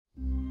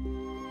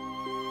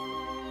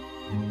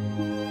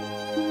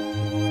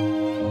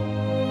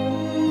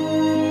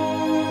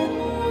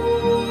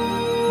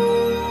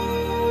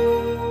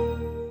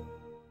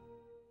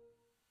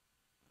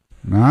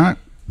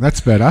That's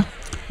better.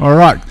 All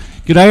right.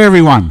 G'day,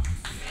 everyone.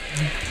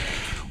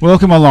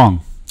 Welcome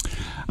along.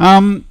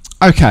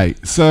 Okay,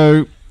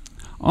 so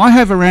I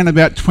have around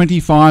about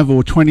 25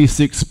 or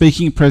 26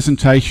 speaking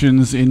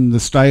presentations in the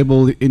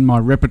stable in my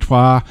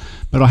repertoire,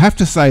 but I have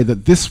to say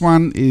that this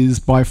one is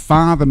by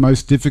far the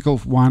most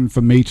difficult one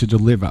for me to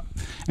deliver.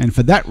 And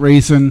for that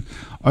reason,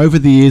 over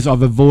the years,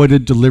 I've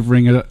avoided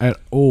delivering it at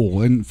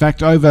all. In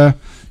fact, over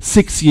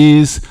 6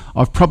 years,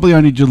 I've probably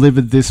only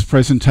delivered this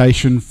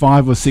presentation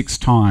 5 or 6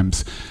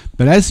 times.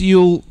 But as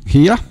you'll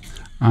hear,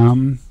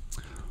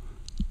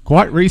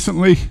 quite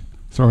recently,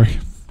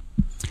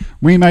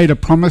 we made a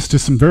promise to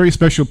some very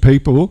special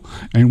people,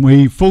 and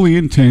we fully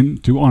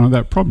intend to honour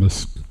that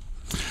promise.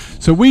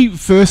 So we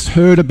first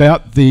heard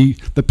about the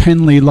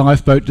Penlee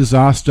Lifeboat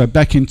disaster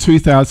back in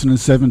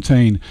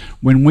 2017,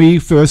 when we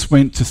first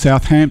went to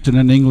Southampton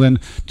in England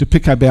to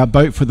pick up our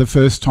boat for the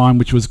first time,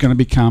 which was going to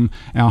become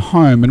our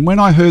home. And when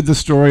I heard the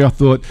story, I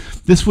thought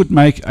this would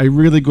make a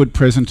really good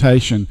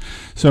presentation.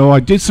 So I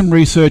did some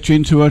research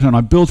into it, and I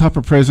built up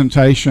a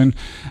presentation,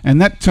 and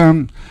that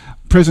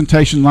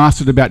presentation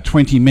lasted about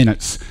 20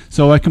 minutes.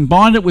 So I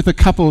combined it with a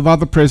couple of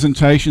other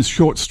presentations,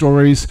 short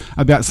stories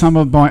about some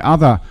of my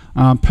other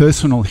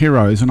personal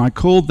heroes, and I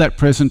called that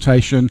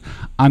presentation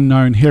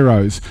Unknown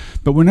Heroes.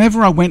 But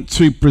whenever I went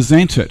to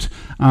present it,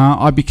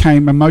 I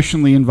became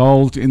emotionally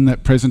involved in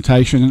that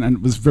presentation, and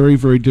it was very,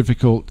 very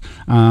difficult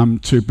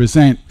to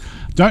present.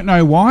 Don't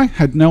know why,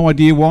 had no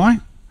idea why.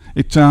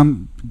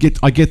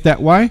 I get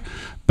that way,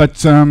 but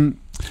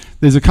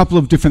there's a couple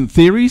of different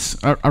theories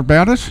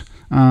about it.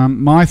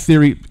 My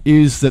theory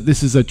is that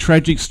this is a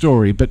tragic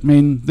story, but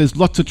there's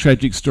lots of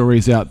tragic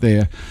stories out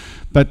there.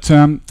 But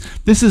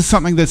this is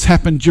something that's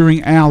happened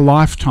during our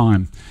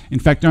lifetime. In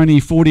fact, only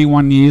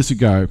 41 years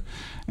ago.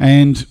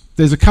 And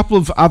there's a couple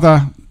of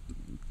other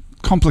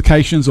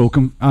complications or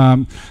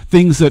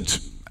things that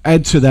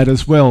add to that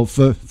as well.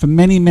 For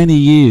many, many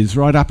years,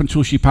 right up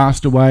until she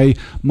passed away,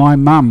 my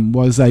mum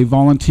was a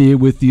volunteer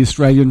with the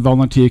Australian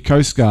Volunteer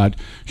Coast Guard.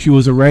 She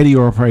was a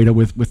radio operator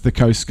with the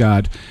Coast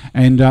Guard.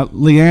 And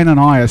Leanne and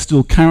I are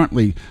still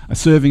currently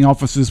serving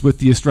officers with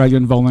the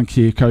Australian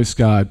Volunteer Coast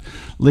Guard.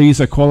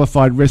 Lee's a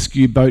qualified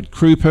rescue boat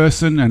crew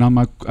person, and I'm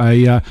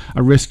a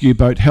rescue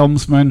boat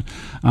helmsman.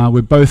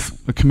 We're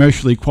both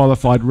commercially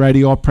qualified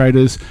radio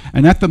operators,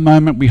 and at the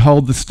moment we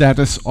hold the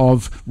status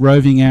of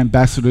roving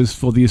ambassadors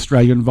for the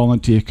Australian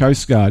Volunteer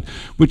Coast Guard,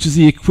 which is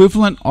the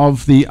equivalent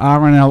of the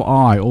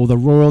RNLI, or the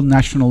Royal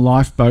National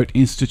Lifeboat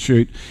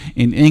Institute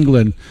in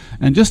England.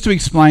 And just to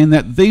explain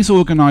that, these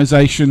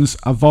organisations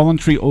are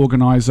voluntary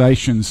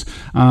organisations.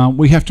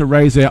 We have to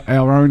raise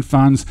our own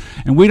funds,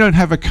 and we don't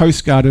have a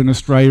Coast Guard in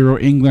Australia or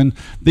England.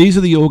 These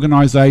are the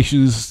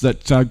organisations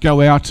that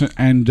go out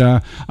and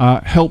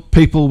help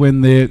people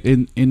when they're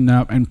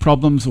in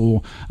problems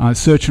or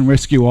search and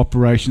rescue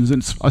operations.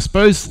 And I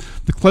suppose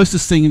the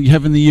closest thing you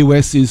have in the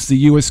US is the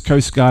US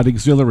Coast Guard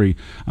Auxiliary,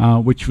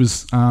 which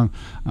was the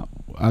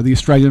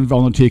Australian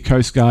Volunteer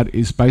Coast Guard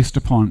is based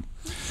upon.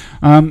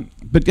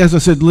 But as I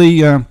said,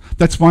 Lee,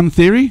 that's one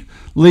theory.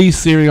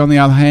 Lee's theory, on the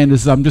other hand,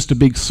 is I'm just a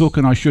big sook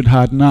and I should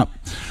harden up.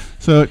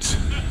 So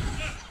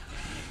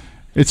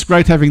it's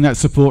great having that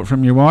support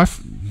from your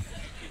wife.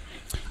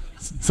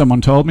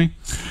 Someone told me.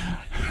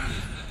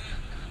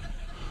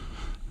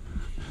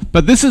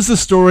 But this is the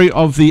story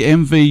of the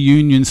MV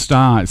Union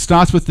Star. It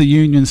starts with the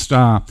Union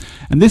Star.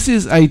 And this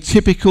is a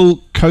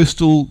typical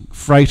coastal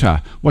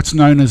freighter, what's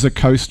known as a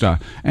coaster.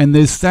 And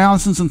there's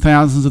thousands and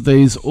thousands of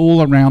these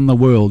all around the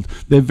world.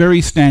 They're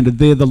very standard.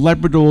 They're the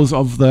Labradors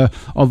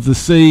of the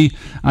sea.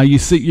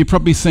 You've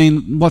probably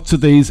seen lots of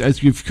these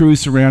as you've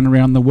cruised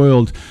around the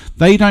world.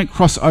 They don't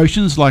cross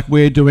oceans like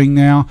we're doing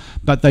now,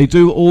 but they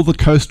do all the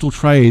coastal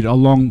trade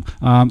along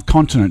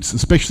continents,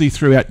 especially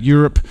throughout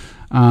Europe,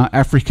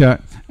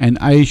 Africa, and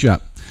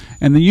Asia.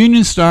 And the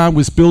Union Star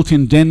was built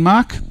in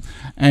Denmark,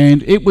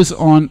 and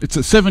it's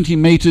at 70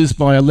 metres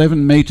by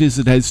 11 metres.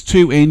 It has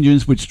 2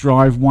 engines which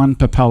drive 1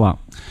 propeller.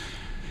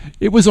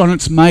 It was on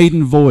its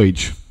maiden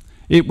voyage.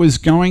 It was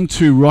going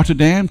to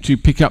Rotterdam to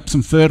pick up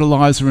some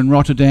fertiliser in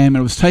Rotterdam,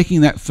 and it was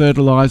taking that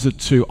fertiliser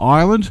to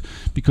Ireland,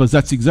 because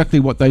that's exactly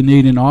what they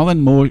need in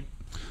Ireland, more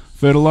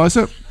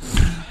fertiliser.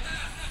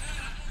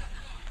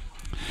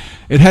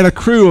 It had a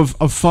crew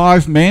of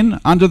 5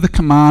 men under the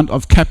command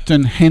of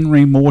Captain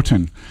Henry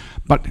Morton.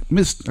 But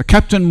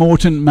Captain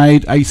Morton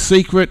made a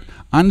secret,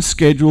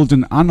 unscheduled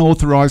and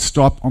unauthorised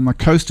stop on the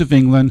coast of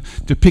England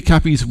to pick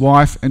up his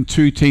wife and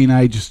 2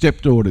 teenage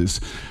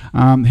stepdaughters.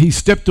 His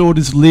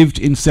stepdaughters lived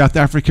in South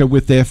Africa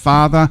with their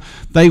father.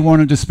 They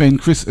wanted to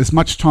spend as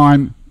much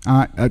time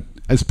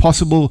as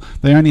possible.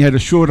 They only had a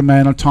short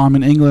amount of time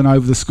in England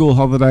over the school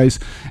holidays,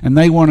 and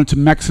they wanted to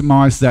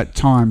maximise that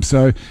time.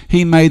 So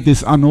he made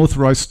this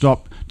unauthorised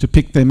stop to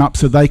pick them up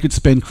so they could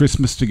spend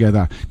Christmas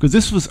together, because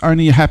this was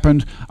only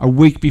happened a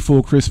week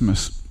before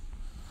Christmas.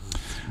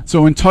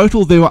 So in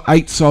total there were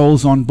 8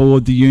 souls on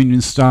board the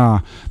Union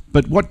Star.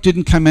 But what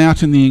didn't come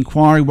out in the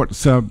inquiry, what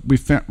we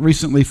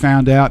recently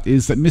found out,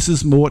 is that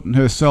Mrs. Morton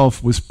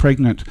herself was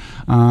pregnant.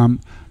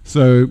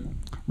 So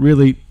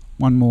really,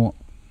 one more.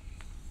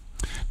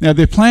 Now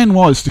their plan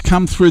was to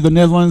come through the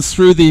Netherlands,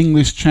 through the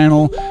English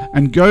Channel,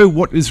 and go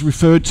what is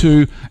referred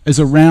to as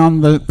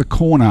around the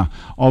corner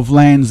of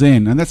Land's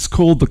End. And that's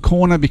called the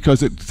corner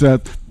because it's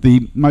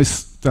the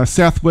most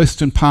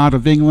southwestern part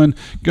of England,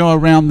 go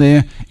around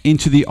there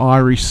into the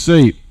Irish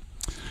Sea.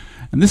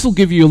 And this will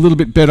give you a little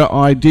bit better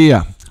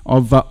idea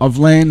of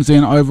Land's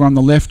End over on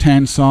the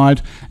left-hand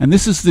side. And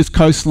this is this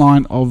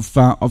coastline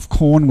of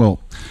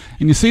Cornwall.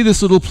 And you see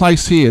this little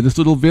place here, this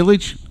little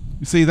village?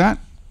 You see that?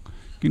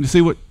 Can you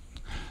see what?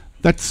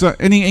 That's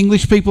any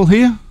English people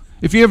here?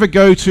 If you ever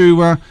go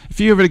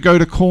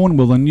to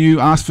Cornwall and you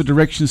ask for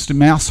directions to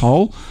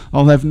Mousehole,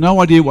 I'll have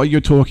no idea what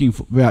you're talking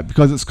about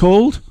because it's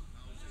called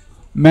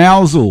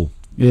Mousehole.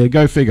 Yeah,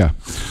 go figure.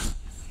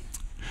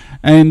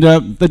 And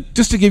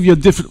just to give you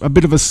a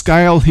bit of a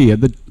scale here,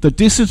 the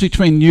distance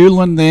between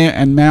Newland there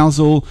and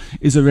Mousehole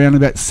is around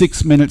about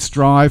 6 minutes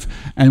drive,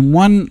 and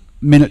 1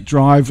 minute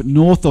drive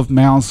north of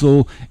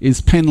Mousehole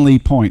is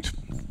Penlee Point,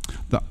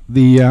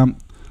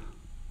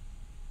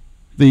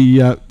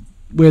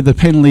 where the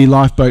Penlee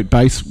Lifeboat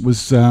base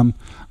was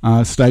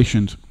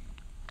stationed.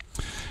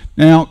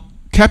 Now,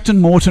 Captain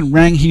Morton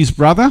rang his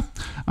brother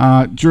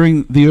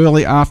during the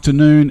early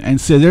afternoon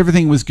and said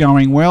everything was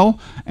going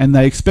well and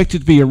they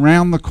expected to be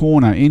around the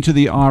corner into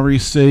the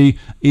Irish Sea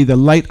either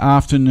late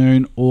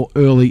afternoon or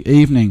early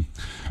evening.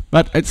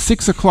 But at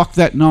 6 o'clock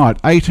that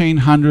night,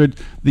 1800,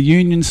 the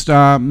Union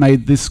Star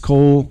made this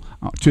call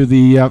to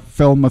the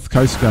Falmouth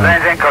Coast Guard.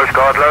 Land's End Coast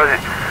Guard,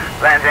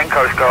 Land's End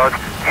Coast Guard.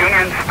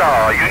 Union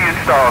Star,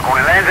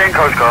 calling Land's End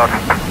Coast Guard.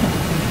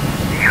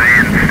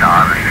 Union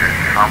Star, this is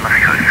Falmouth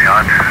Coast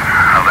Guard.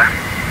 Over.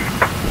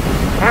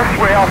 Yes,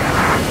 we are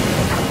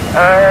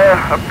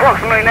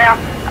approximately now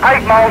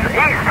 8 miles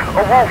east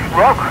of Wolf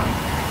Rock.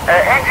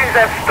 Engines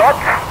have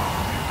stopped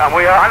and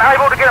we are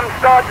unable to get them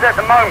started at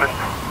the moment.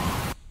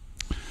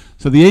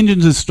 So the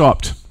engines have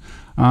stopped.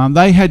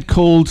 They had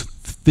called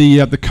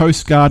the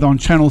Coast Guard on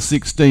Channel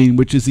 16,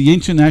 which is the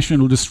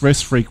international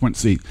distress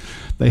frequency.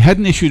 They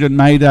hadn't issued a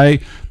mayday,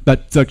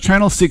 but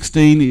Channel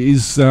 16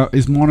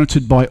 is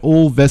monitored by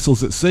all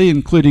vessels at sea,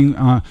 including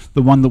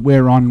the one that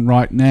we're on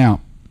right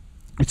now.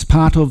 It's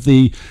part of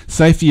the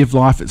Safety of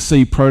Life at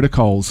Sea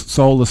protocols,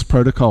 SOLAS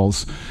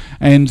protocols.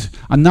 And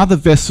another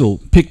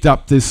vessel picked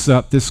up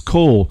this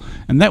call,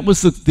 and that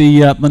was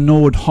the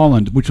Nord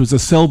Holland, which was a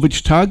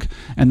salvage tug,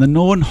 and the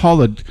Nord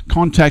Holland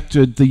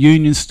contacted the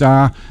Union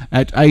Star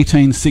at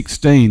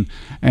 1816.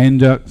 And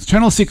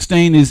Channel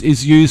 16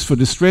 is used for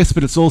distress,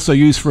 but it's also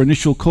used for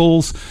initial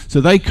calls. So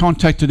they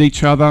contacted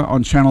each other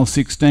on Channel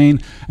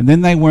 16, and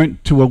then they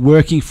went to a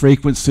working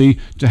frequency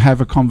to have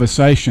a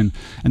conversation.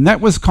 And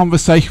that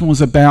conversation was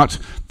about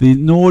the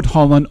Nord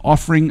Holland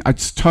offering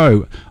its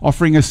tow,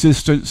 offering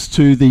assistance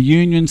to the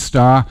Union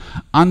Star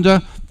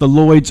under the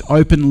Lloyd's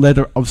Open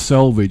Letter of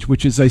Salvage,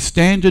 which is a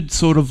standard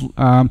sort of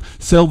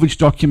salvage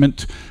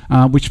document,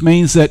 which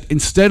means that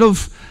instead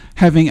of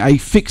having a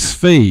fixed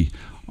fee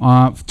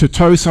to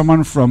tow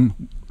someone from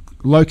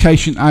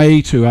location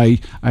A to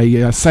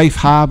a safe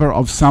harbour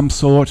of some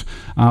sort,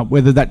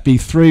 whether that be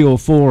 £3,000 or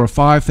 £4,000 or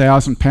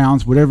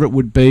 £5,000, whatever it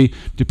would be,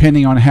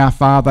 depending on how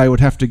far they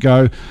would have to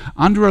go.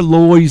 Under a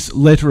Lloyd's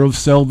Letter of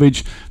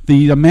Salvage,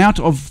 the amount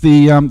of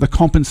the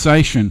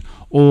compensation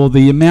or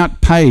the amount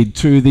paid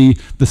to the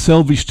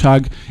salvage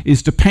tug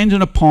is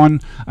dependent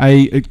upon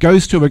it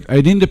goes to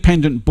an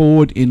independent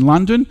board in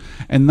London,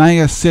 and they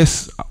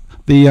assess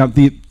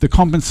the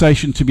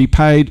compensation to be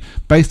paid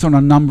based on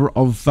a number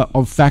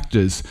of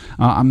factors,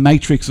 a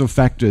matrix of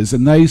factors,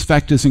 and these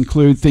factors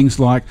include things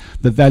like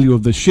the value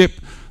of the ship,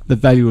 the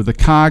value of the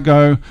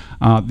cargo,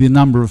 the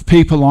number of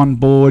people on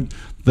board,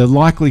 the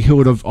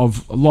likelihood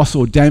of loss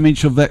or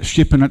damage of that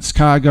ship and its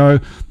cargo,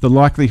 the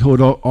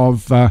likelihood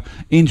of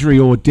injury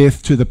or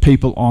death to the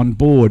people on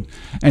board.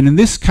 And in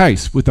this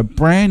case, with a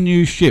brand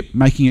new ship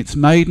making its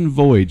maiden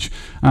voyage,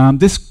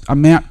 this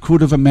amount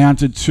could have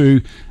amounted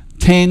to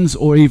tens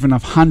or even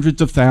of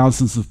hundreds of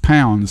thousands of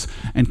pounds,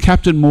 and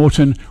Captain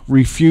Morton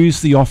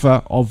refused the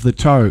offer of the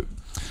tow.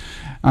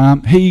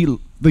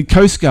 The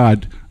Coast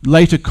Guard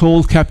later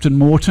called Captain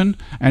Morton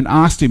and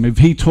asked him if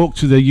he talked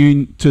to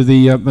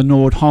the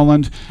Nord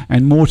Holland,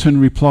 and Morton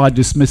replied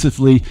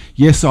dismissively,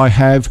 "Yes, I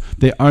have.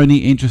 They're only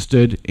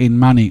interested in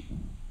money."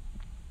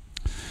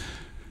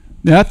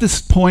 Now, at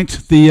this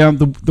point,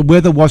 the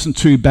weather wasn't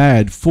too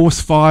bad. Force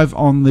 5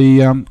 on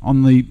the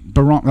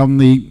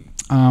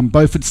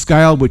Beaufort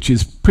scale, which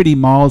is pretty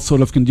mild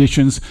sort of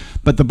conditions,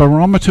 but the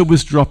barometer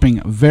was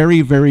dropping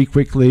very, very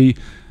quickly,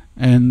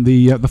 and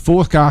the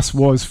forecast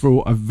was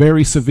for a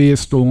very severe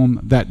storm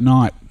that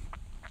night.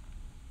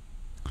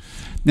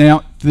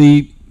 Now,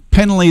 the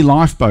Penlee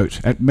Lifeboat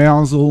at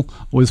Mousehole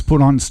was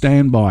put on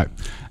standby.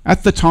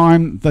 At the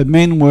time, the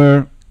men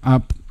were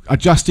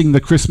adjusting the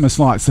Christmas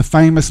lights, the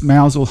famous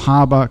Mousehole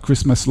Harbour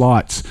Christmas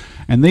lights,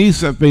 And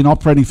these have been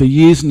operating for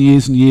years and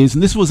years and years.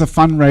 And this was a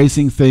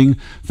fundraising thing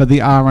for the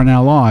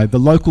RNLI. The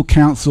local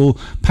council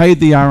paid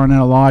the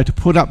RNLI to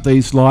put up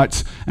these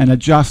lights and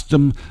adjust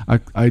them,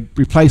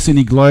 replace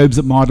any globes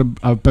that might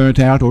have burnt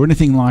out or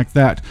anything like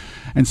that.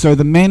 And so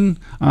the men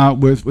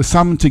were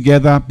summoned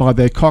together by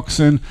their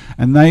coxswain,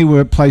 and they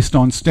were placed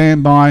on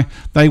standby.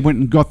 They went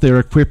and got their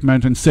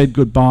equipment and said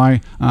goodbye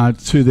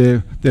to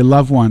their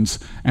loved ones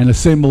and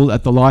assembled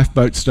at the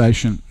lifeboat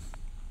station.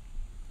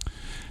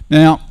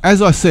 Now,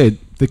 as I said,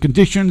 the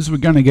conditions were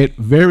going to get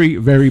very,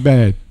 very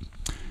bad.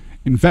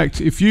 In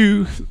fact, if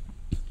you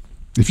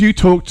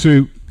talk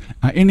to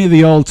any of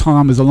the old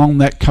timers along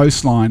that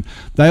coastline,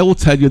 they will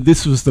tell you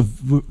this was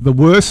the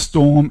worst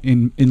storm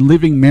in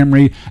living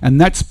memory, and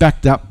that's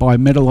backed up by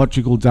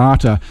meteorological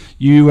data.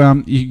 You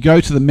go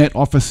to the Met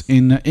Office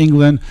in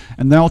England,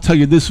 and they'll tell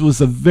you this was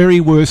the very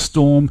worst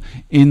storm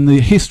in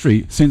the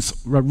history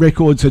since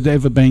records had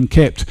ever been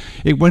kept.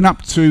 It went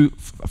up to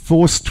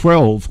force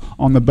 12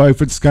 on the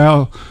Beaufort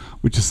scale,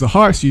 which is the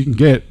highest you can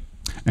get.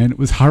 And it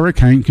was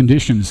hurricane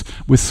conditions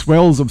with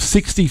swells of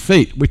 60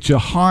 feet, which are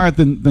higher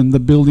than the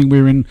building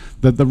we're in,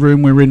 the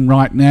room we're in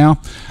right now,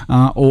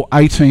 or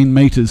 18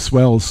 metres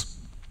swells.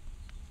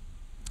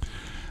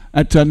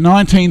 At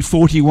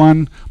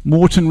 1941,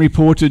 Moreton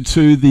reported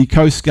to the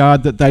Coast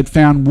Guard that they'd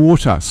found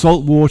water,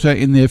 salt water,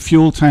 in their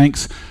fuel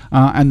tanks,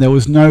 and there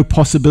was no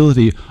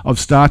possibility of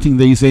starting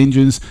these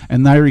engines,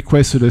 and they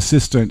requested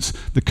assistance.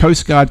 The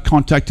Coast Guard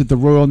contacted the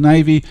Royal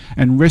Navy,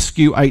 and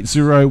Rescue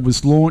 80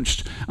 was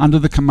launched under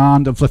the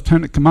command of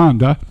Lieutenant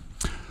Commander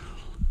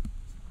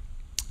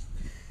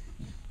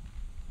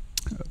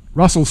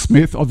Russell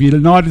Smith of the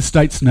United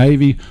States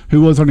Navy, who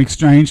was on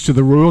exchange to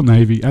the Royal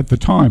Navy at the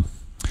time.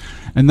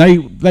 And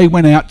they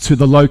went out to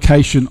the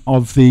location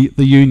of the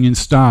Union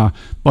Star.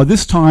 By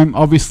this time,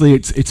 obviously,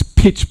 it's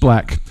pitch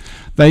black.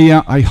 They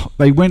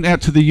went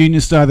out to the Union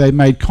Star. They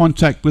made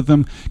contact with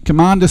them.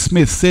 Commander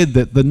Smith said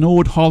that the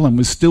Nord Holland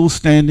was still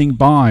standing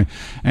by,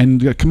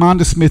 and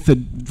Commander Smith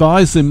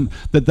advised them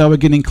that they were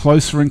getting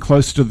closer and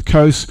closer to the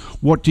coast.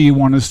 What do you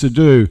want us to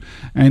do?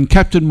 And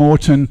Captain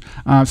Moreton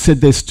said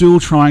they're still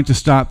trying to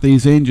start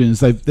these engines.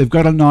 They've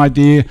got an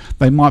idea.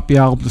 They might be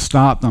able to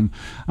start them.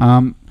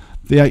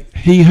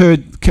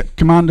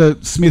 Commander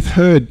Smith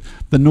heard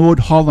the Nord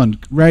Holland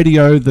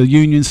radio the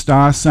Union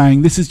Star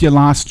saying, "This is your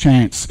last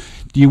chance.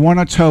 Do you want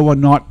to tow or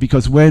not?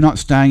 Because we're not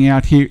staying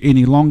out here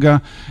any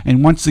longer."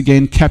 And once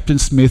again, Captain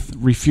Smith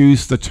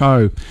refused the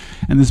tow.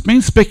 And there's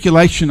been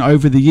speculation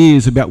over the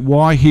years about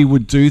why he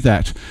would do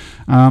that.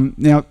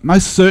 Now,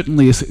 most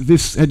certainly, if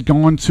this had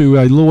gone to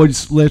a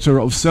Lloyd's letter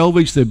of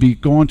salvage, they'd be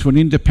gone to an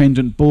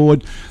independent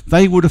board,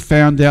 they would have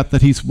found out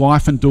that his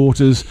wife and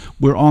daughters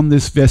were on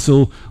this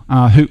vessel,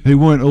 who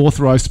weren't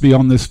authorised to be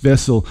on this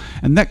vessel.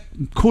 And that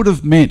could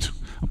have meant,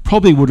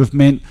 probably would have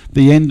meant,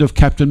 the end of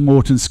Captain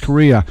Moreton's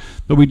career.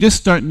 But we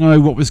just don't know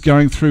what was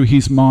going through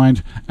his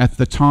mind at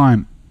the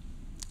time.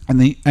 And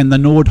the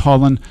Nord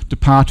Holland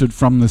departed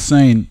from the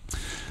scene.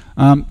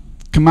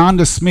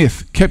 Commander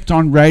Smith kept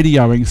on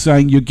radioing,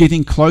 saying, "You're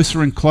getting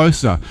closer and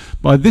closer."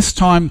 By this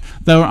time,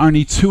 they were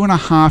only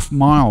 2.5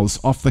 miles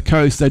off the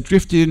coast. They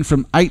drifted in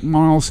from 8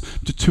 miles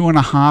to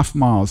 2.5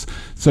 miles.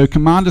 So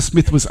Commander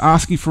Smith was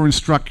asking for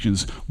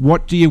instructions.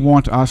 What do you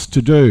want us to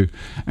do?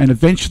 And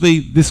eventually,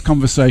 this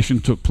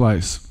conversation took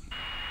place.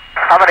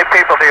 How many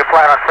people do you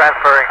plan on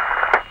transferring?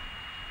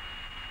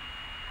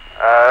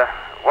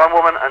 One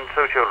woman and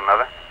 2 children,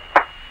 over.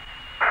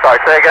 Sorry,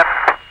 say again.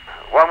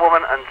 One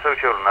woman and 2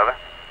 children, over.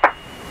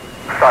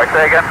 Sorry,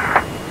 say again.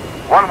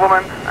 One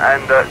woman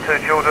and 2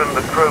 children.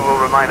 The crew will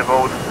remain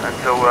aboard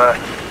until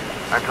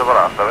the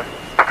last, over.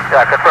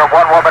 Yeah, confirm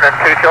 1 woman and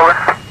 2 children.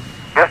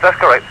 Yes, that's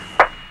correct.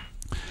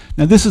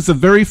 Now, this is the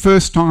very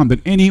first time that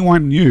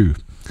anyone knew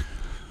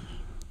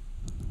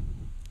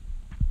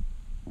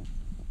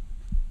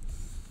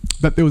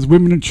that there was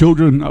women and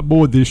children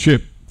aboard this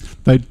ship.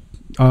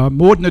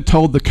 Moreton had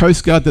told the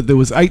Coast Guard that there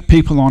was 8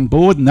 people on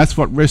board, and that's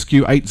what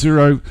Rescue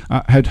 80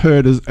 had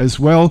heard as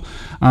well.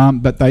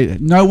 But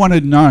no one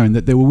had known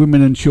that there were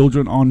women and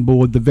children on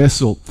board the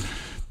vessel.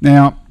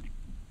 Now,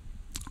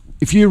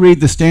 if you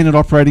read the standard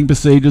operating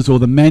procedures or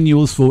the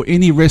manuals for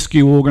any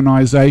rescue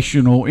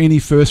organisation or any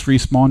first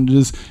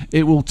responders,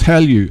 it will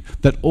tell you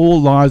that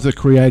all lives are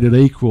created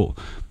equal.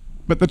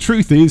 But the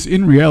truth is,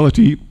 in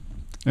reality,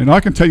 and I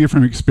can tell you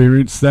from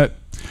experience, that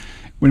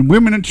when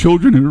women and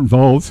children are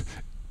involved,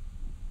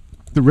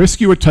 the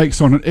rescuer takes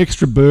on an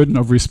extra burden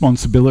of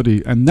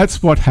responsibility, and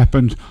that's what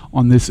happened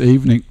on this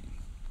evening.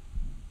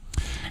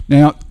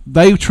 Now,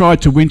 they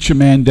tried to winch a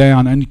man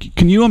down, and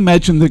can you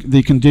imagine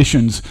the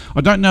conditions?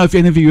 I don't know if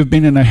any of you have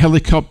been in a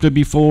helicopter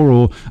before,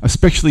 or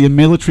especially a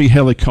military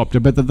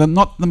helicopter, but they're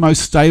not the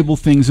most stable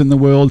things in the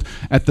world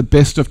at the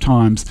best of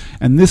times,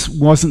 and this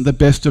wasn't the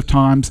best of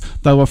times.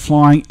 They were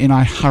flying in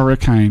a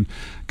hurricane.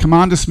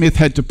 Commander Smith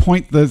had to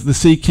point the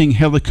Sea King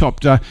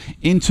helicopter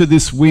into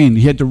this wind.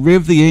 He had to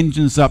rev the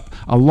engines up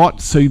a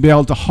lot so he'd be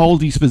able to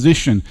hold his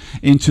position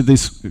into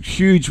this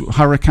huge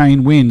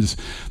hurricane winds.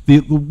 The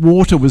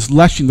water was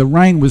lashing, the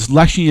rain was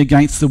lashing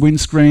against the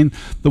windscreen.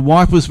 The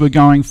wipers were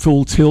going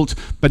full tilt,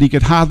 but he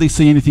could hardly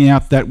see anything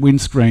out that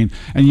windscreen.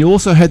 And you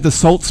also had the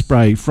salt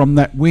spray from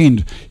that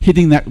wind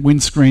hitting that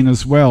windscreen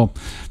as well.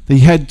 He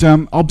had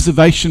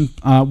observation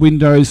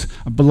windows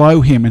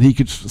below him, and he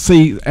could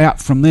see out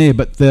from there,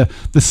 but the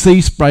sea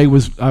spray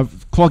was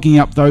clogging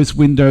up those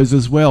windows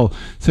as well.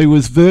 So he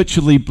was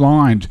virtually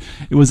blind.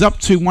 It was up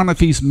to one of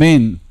his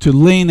men to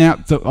lean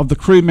out, of the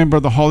crew member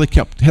of the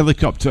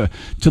helicopter,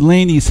 to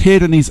lean his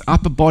head and his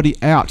upper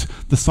body out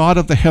the side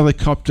of the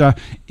helicopter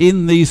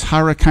in these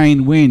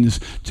hurricane winds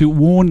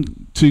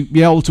to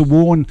be able to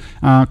warn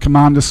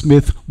Commander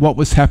Smith what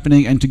was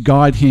happening and to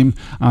guide him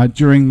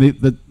during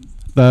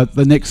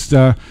the next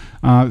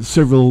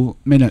several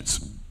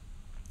minutes.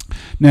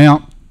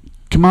 Now,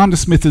 Commander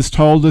Smith has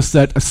told us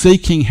that a Sea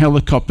King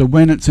helicopter,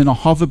 when it's in a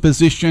hover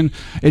position,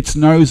 it's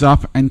nose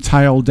up and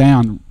tail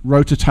down,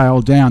 rotor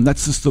tail down.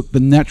 That's just the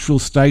natural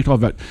state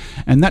of it.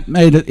 And that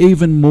made it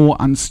even more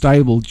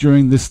unstable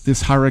during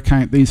these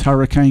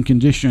hurricane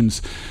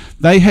conditions.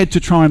 They had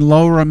to try and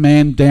lower a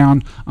man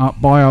down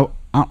on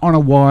a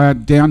wire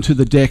down to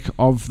the deck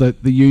of the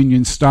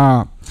Union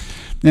Star.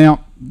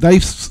 Now,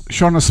 they've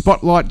shone a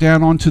spotlight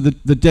down onto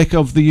the deck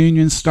of the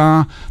Union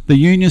Star. The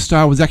Union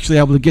Star was actually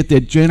able to get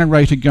their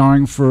generator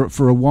going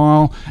for a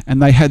while,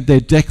 and they had their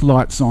deck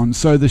lights on.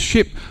 So the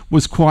ship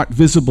was quite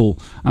visible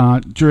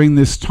during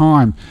this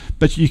time.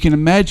 But you can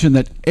imagine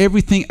that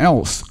everything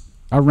else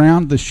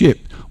around the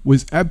ship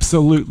was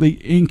absolutely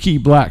inky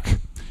black.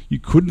 You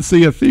couldn't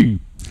see a thing.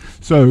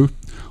 So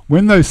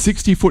when those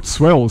 60-foot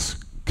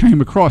swells came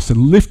across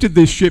and lifted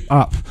this ship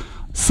up,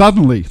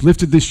 suddenly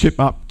lifted this ship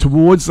up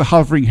towards the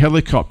hovering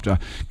helicopter,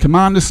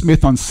 Commander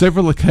Smith on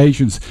several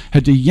occasions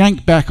had to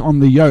yank back on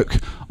the yoke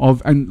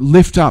and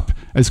lift up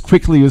as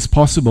quickly as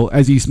possible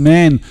as his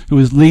man who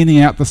was leaning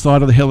out the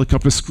side of the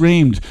helicopter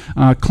screamed,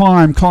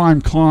 "Climb,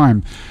 climb,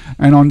 climb."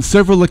 And on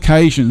several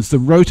occasions the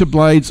rotor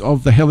blades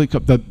of the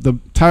helicopter, the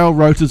tail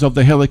rotors of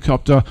the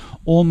helicopter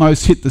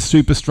almost hit the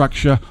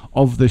superstructure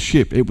of the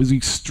ship. It was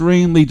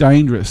extremely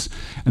dangerous.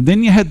 And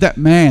then you had that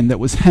man that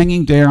was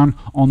hanging down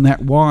on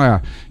that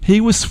wire. He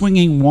was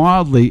swinging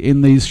wildly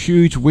in these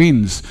huge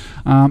winds.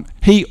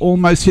 He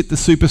almost hit the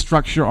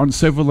superstructure on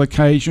several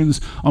occasions.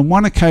 On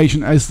one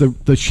occasion, as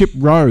the ship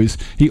rose,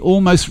 he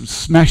almost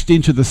smashed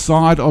into the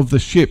side of the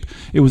ship.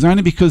 It was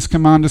only because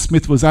Commander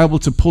Smith was able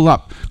to pull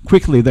up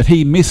quickly that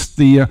he missed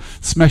the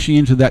smashing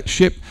into that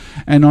ship.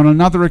 And on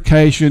another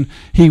occasion,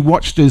 he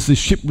watched as the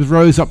ship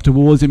rose up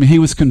towards him, and he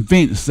was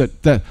convinced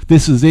that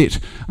this is it.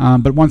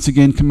 But once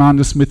again,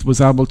 Commander Smith was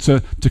able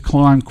to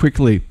climb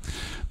quickly.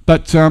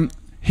 But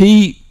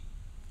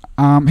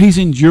his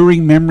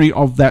enduring memory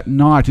of that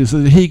night is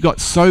that he got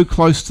so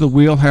close to the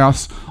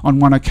wheelhouse on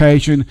one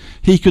occasion,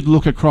 he could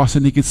look across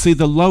and he could see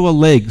the lower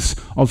legs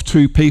of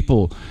two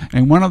people.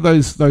 And one of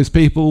those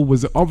people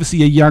was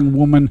obviously a young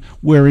woman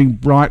wearing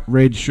bright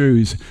red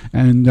shoes.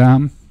 And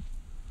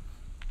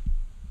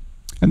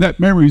that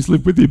memory's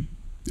lived with him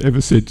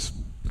ever since.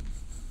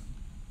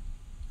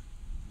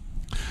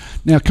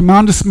 Now,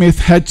 Commander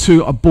Smith had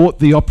to abort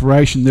the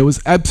operation. There was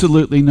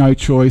absolutely no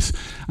choice.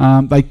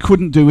 They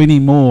couldn't do any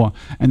more,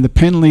 and the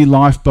Penlee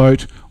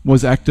Lifeboat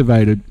was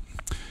activated.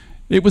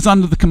 It was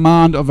under the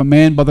command of a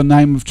man by the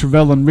name of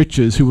Trevelyan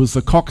Richards, who was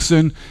the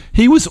coxswain.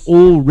 He was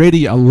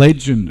already a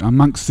legend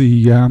amongst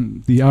the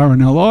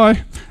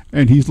RNLI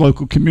and his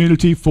local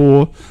community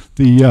for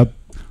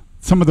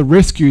some of the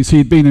rescues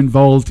he'd been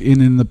involved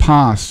in the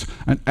past.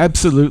 An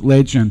absolute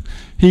legend.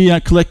 He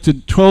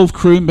collected 12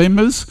 crew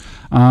members,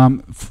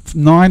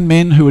 9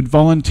 men who had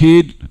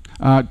volunteered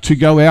to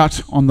go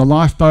out on the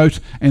lifeboat,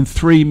 and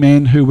 3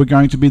 men who were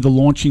going to be the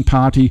launching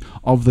party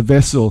of the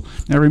vessel.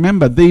 Now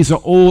remember, these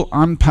are all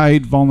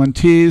unpaid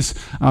volunteers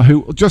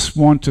who just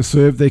want to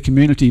serve their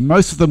community.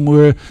 Most of them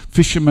were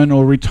fishermen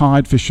or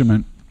retired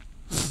fishermen.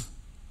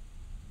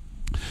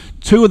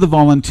 2 of the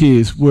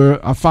volunteers were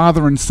a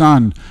father and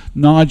son,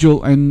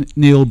 Nigel and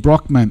Neil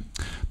Brockman.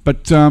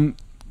 But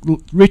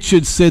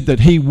Richard said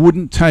that he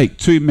wouldn't take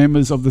 2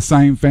 members of the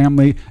same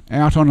family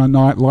out on a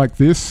night like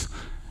this,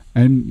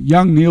 and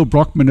young Neil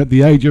Brockman at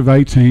the age of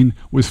 18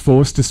 was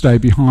forced to stay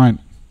behind.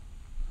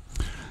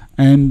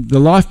 And the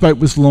lifeboat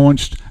was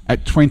launched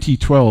at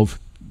 12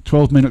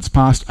 minutes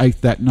past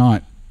 8 that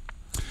night.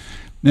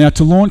 Now,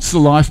 to launch the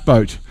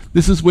lifeboat,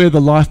 this is where the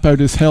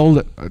lifeboat is housed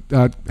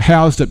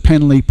at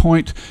Penlee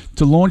Point.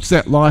 To launch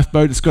that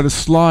lifeboat, it's got to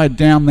slide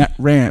down that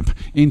ramp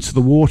into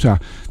the water.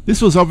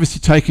 This was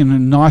obviously taken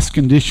in nice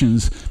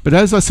conditions, but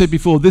as I said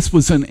before, this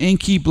was an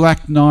inky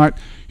black night,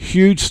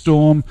 huge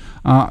storm,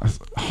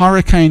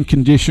 hurricane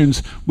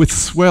conditions with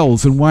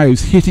swells and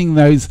waves hitting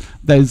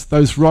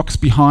those rocks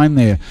behind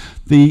there.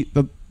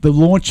 The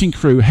launching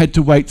crew had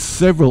to wait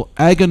several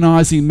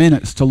agonizing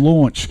minutes to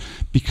launch,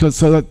 because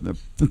so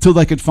that until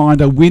they could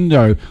find a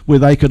window where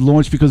they could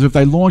launch, because if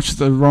they launched at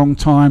the wrong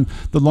time,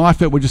 the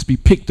lifeboat would just be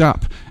picked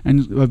up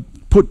and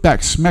put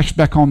back, smashed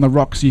back on the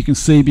rocks you can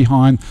see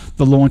behind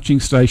the launching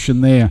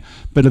station there.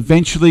 But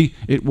eventually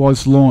it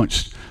was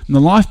launched. And the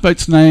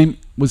lifeboat's name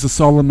was the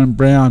Solomon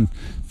Browne.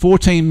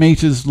 14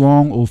 meters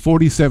long, or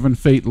 47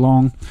 feet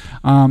long.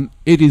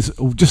 It is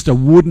just a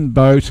wooden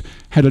boat,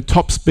 had a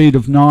top speed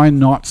of 9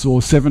 knots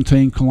or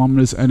 17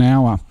 kilometers an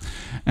hour.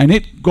 And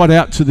it got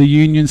out to the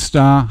Union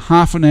Star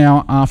half an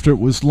hour after it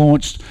was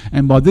launched,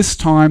 and by this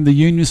time the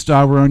Union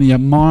Star were only a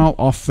mile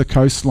off the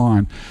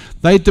coastline.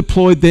 They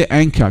deployed their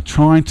anchor,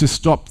 trying to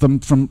stop them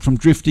from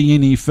drifting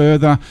any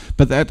further,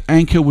 but that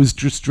anchor was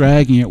just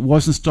dragging. It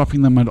wasn't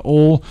stopping them at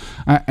all.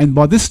 And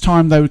by this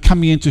time they were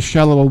coming into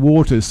shallower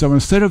waters. So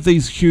instead of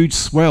these huge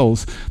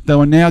swells, they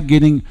were now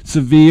getting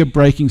severe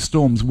breaking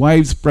storms,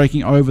 waves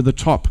breaking over the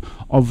top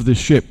of the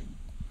ship.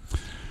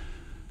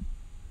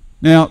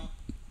 Now,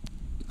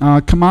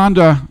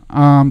 Commander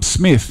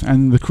Smith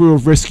and the crew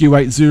of Rescue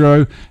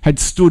 80 had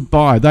stood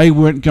by. They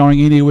weren't going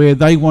anywhere.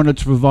 They wanted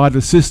to provide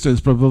assistance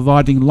by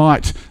providing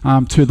light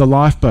to the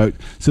lifeboat.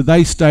 So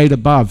they stayed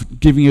above,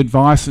 giving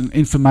advice and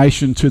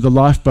information to the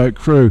lifeboat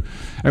crew.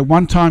 At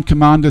one time,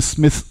 Commander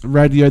Smith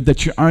radioed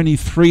that you're only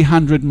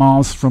 300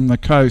 miles from the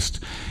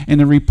coast, and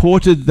it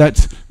reported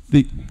that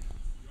the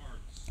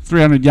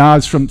 300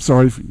 yards from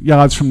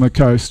the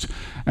coast,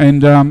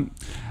 and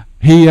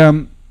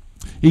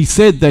he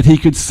said that he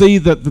could see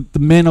that the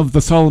men of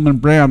the Solomon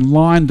Browne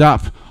lined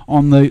up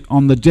on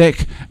the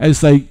deck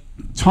as they,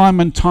 time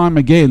and time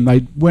again,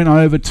 they went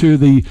over to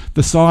the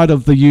side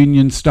of the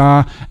Union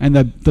Star, and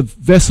the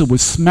vessel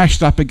was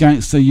smashed up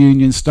against the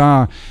Union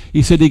Star.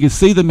 He said he could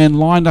see the men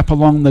lined up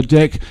along the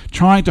deck,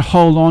 trying to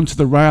hold on to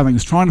the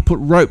railings, trying to put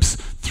ropes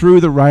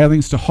through the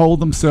railings to hold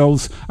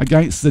themselves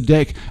against the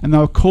deck, and they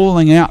were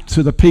calling out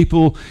to the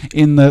people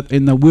in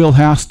the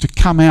wheelhouse to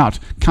come out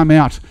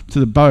to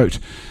the boat.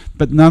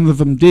 But none of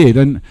them did.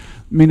 And I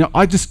mean,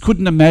 I just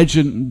couldn't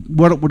imagine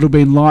what it would have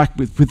been like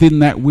within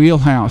that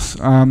wheelhouse.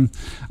 I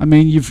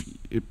mean,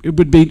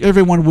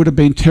 everyone would have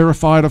been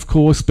terrified, of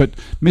course, but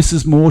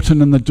Mrs.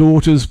 Morton and the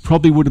daughters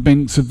probably would have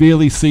been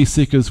severely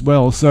seasick as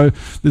well. So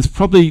there's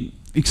probably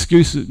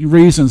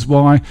reasons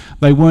why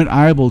they weren't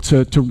able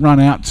to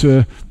run out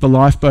to the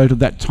lifeboat at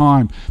that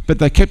time. But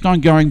they kept on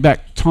going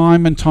back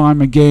time and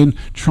time again,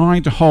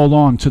 trying to hold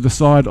on to the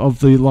side of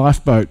the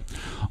lifeboat.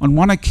 On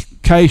one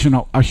occasion,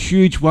 a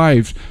huge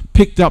wave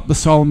picked up the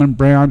Solomon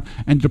Browne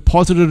and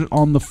deposited it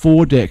on the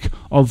foredeck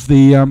of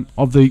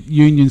the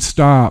Union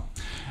Star.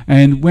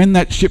 And when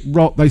that ship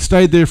rolled, they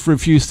stayed there for a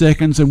few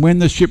seconds, and when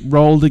the ship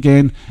rolled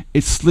again,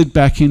 it slid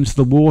back into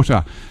the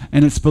water.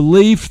 And it's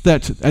believed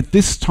that at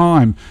this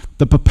time,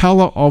 the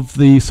propeller of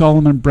the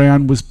Solomon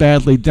Browne was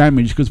badly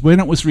damaged, because when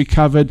it was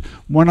recovered,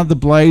 one of the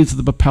blades of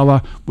the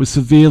propeller was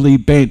severely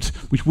bent,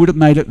 which would have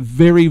made it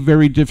very,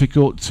 very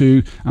difficult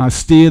to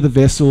steer the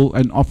vessel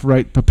and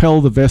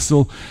propel the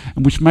vessel,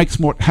 and which makes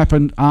what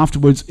happened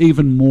afterwards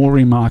even more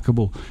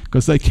remarkable,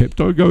 because they kept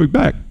on going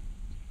back.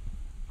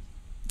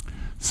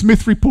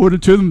 Smith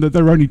reported to them that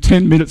they were only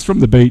 10 minutes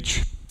from the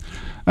beach,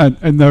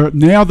 and they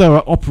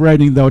were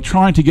operating. They were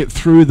trying to get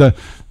through the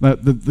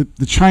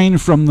chain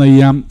from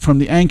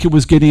the anchor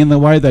was getting in the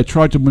way. They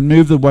tried to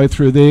manoeuvre the way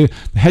through there.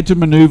 They had to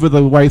manoeuvre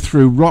the way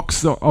through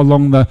rocks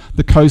along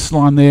the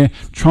coastline there,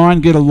 try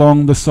and get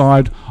along the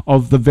side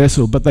of the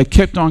vessel. But they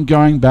kept on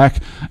going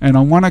back. And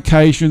on one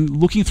occasion,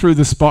 looking through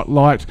the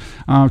spotlight,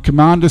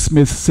 Commander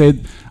Smith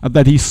said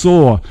that he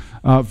saw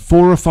 4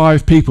 or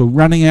 5 people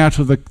running out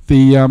of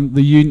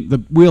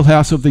the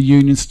wheelhouse of the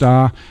Union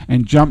Star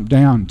and jumped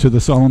down to the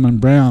Solomon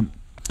Browne.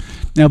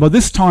 Now, by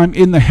this time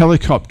in the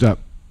helicopter,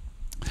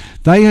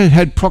 they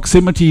had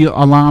proximity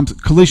alarms,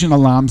 collision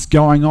alarms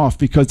going off,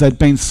 because they'd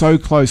been so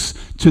close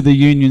to the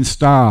Union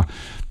Star.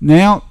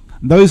 Now,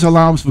 those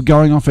alarms were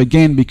going off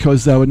again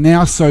because they were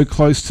now so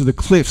close to the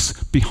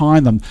cliffs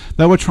behind them.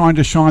 They were trying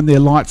to shine their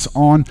lights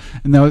on,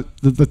 and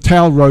the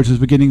tail rotors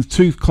were getting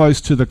too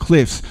close to the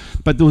cliffs.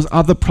 But there was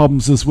other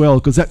problems as well,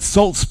 because that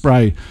salt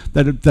spray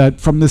that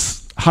from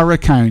this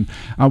hurricane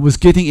was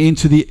getting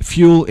into the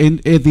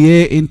the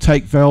air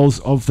intake valves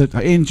of the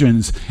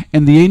engines,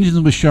 and the engines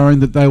were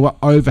showing that they were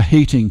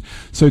overheating.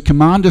 So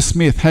Commander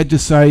Smith had to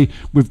say,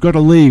 "We've got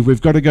to leave,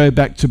 we've got to go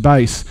back to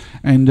base,"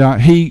 and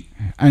he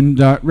and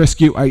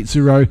Rescue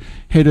 80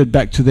 headed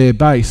back to their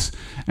base.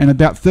 And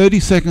about 30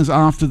 seconds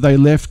after they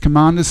left,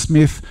 Commander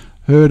Smith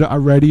heard a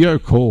radio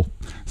call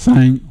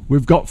saying,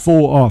 "We've got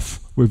 4 off,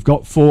 we've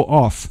got 4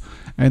 off."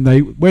 And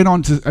they went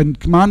on to, and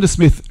Commander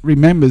Smith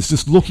remembers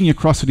just looking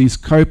across at his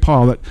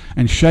co-pilot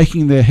and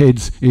shaking their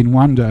heads in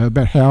wonder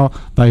about how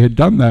they had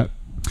done that.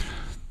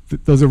 There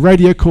was a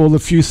radio call a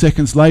few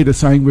seconds later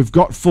saying, "We've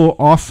got 4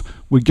 off,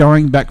 we're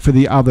going back for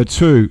the other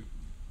 2.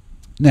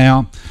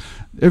 Now,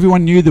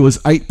 everyone knew there was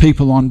 8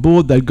 people on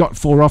board. They'd got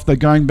 4 off, they're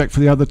going back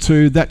for the other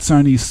 2. That's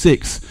only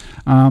 6.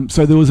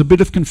 So there was a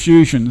bit of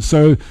confusion.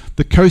 So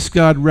the Coast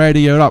Guard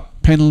radioed up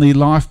Penlee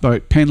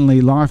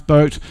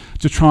Lifeboat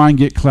to try and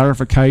get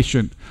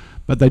clarification.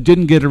 But they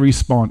didn't get a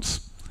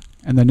response,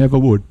 and they never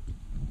would.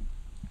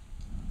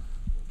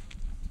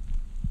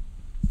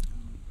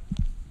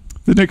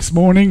 The next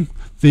morning,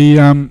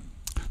 the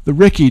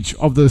wreckage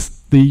of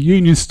the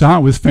Union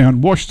Star was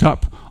found washed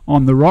up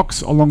on the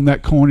rocks along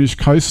that Cornish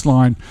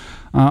coastline.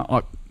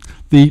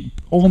 The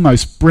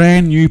almost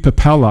brand new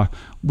propeller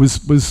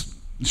was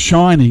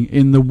shining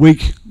in the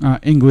weak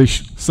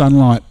English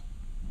sunlight.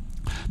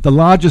 The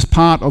largest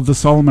part of the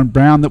Solomon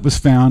Browne that was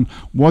found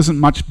wasn't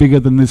much bigger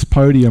than this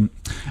podium,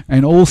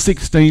 and all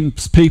 16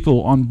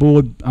 people on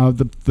board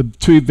the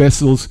two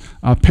vessels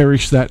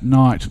perished that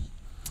night.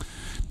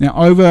 Now,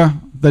 over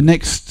the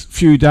next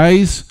few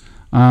days,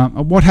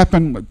 what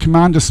happened,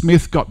 Commander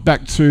Smith got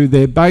back to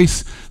their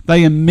base.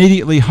 They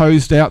immediately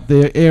hosed out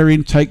their air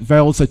intake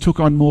valves, they took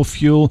on more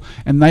fuel,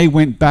 and they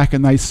went back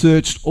and they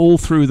searched all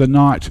through the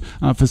night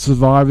for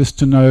survivors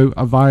to no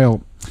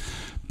avail.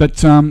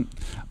 But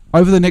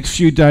over the next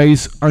few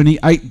days, only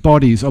 8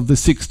 bodies of the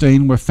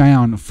 16 were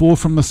found, 4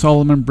 from the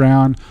Solomon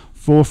Browne,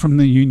 4 from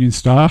the Union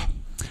Star.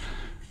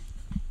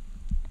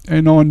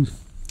 And on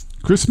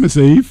Christmas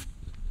Eve,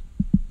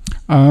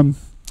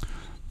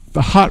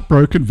 the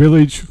heartbroken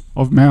village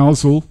of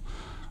Mousel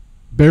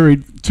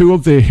buried 2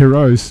 of their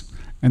heroes,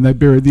 and they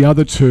buried the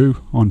other 2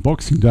 on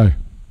Boxing Day.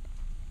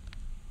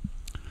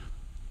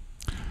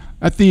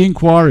 At the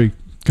inquiry,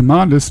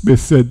 Commander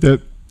Smith said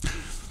that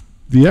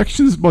the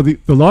actions by the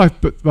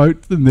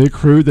lifeboat and their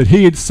crew that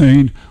he had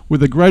seen were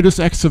the greatest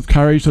acts of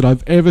courage that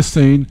I've ever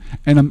seen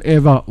and am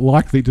ever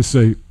likely to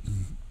see.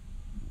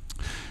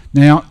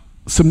 Now,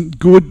 some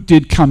good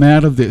did come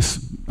out of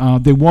this.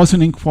 There was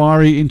an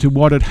inquiry into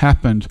what had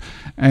happened,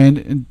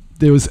 and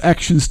there was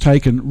actions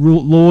taken.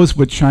 Laws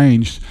were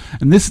changed,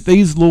 and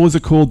these laws are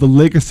called the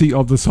legacy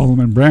of the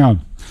Solomon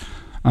Browne.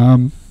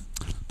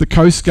 The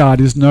Coast Guard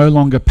is no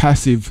longer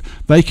passive.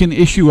 They can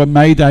issue a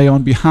mayday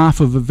on behalf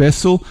of a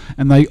vessel,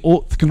 and they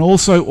can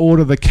also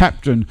order the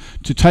captain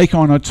to take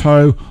on a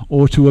tow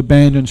or to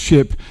abandon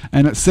ship.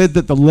 And it's said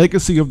that the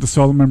legacy of the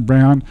Solomon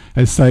Browne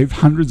has saved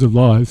hundreds of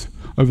lives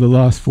over the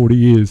last 40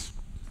 years.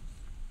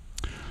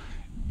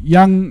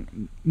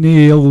 Young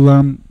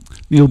Neil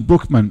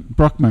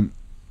Brockman,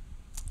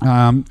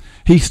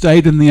 he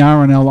stayed in the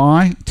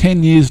RNLI.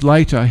 10 years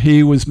later,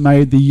 he was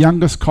made the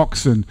youngest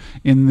coxswain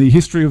in the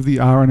history of the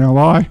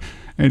RNLI,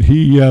 and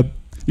he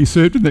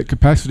served in that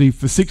capacity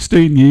for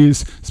 16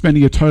 years,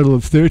 spending a total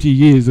of 30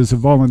 years as a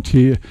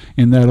volunteer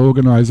in that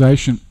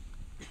organisation.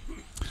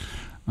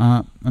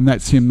 And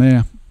that's him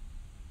there.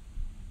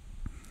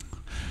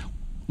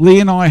 Lee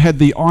and I had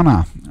the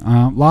honour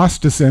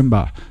last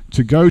December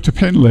to go to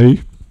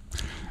Penlee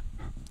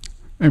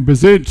and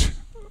present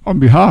on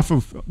behalf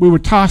of, we were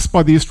tasked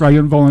by the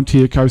Australian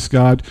Volunteer Coast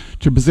Guard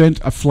to present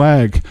a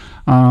flag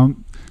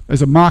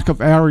as a mark of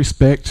our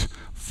respect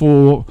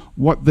for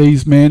what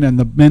these men and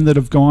the men that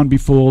have gone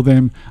before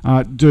them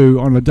do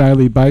on a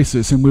daily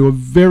basis. And we were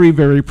very,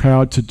 very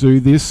proud to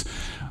do this.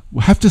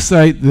 I have to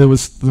say there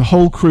was the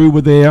whole crew were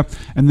there,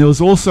 and there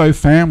was also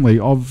family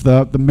of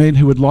the men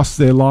who had lost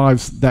their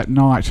lives that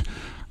night.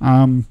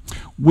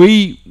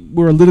 We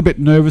were a little bit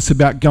nervous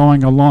about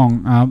going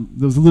along.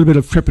 There was a little bit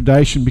of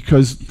trepidation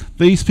because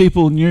these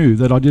people knew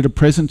that I did a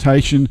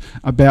presentation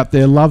about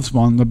their loved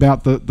one,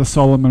 about the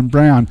Solomon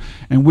Browne,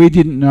 and we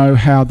didn't know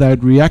how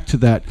they'd react to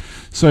that.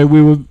 So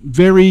we were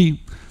very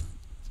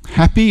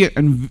happy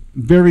and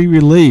very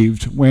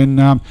relieved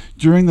when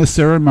during the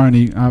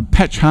ceremony,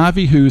 Patch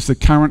Harvey, who's the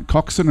current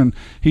coxswain, and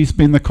he's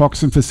been the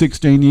coxswain for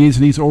 16 years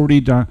and he's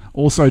already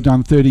also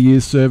done 30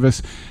 years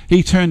service,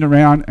 he turned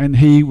around and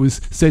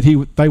said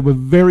they were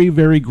very,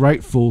 very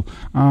grateful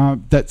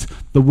that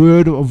the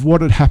word of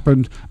what had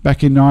happened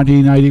back in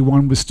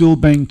 1981 was still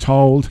being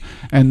told,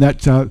 and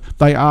that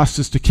they asked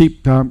us to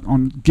keep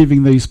on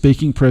giving these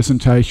speaking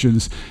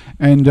presentations.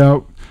 And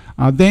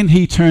then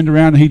he turned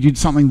around and he did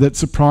something that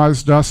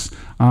surprised us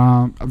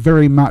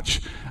very much.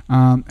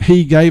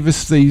 He gave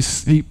us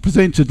he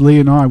presented Lee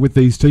and I with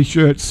these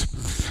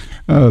t-shirts,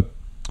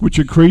 which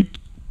are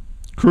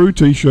crew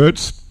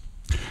t-shirts,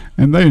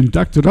 and they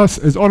inducted us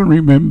as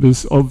honorary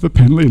members of the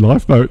Penlee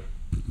Lifeboat.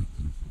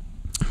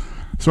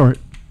 Sorry.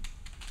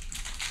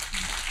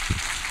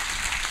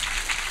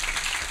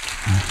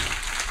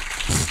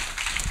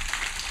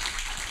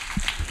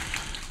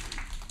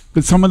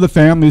 But some of the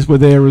families were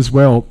there as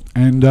well,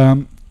 and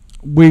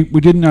we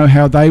didn't know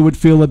how they would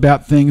feel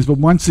about things, but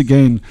once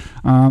again,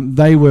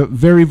 they were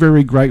very,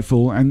 very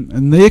grateful,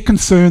 and they're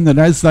concerned that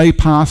as they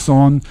pass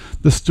on,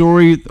 the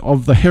story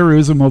of the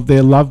heroism of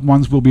their loved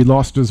ones will be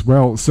lost as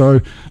well.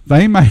 So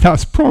they made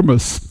us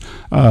promise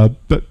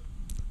that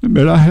no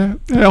matter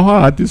how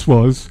hard this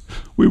was,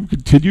 we will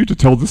continue to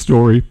tell the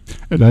story,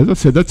 and as I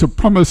said, that's a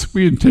promise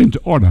we intend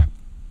to honour.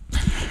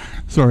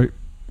 Sorry.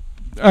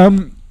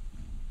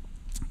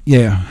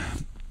 Yeah.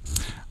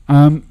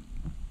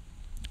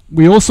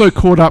 We also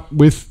caught up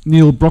with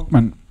Neil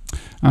Brockman.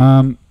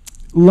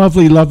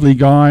 Lovely, lovely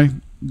guy,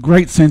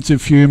 great sense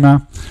of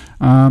humour.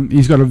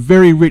 He's got a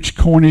very rich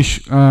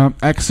Cornish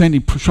accent. He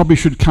probably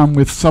should come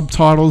with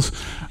subtitles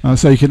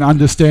so you can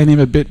understand him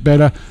a bit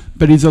better.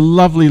 But he's a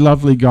lovely,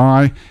 lovely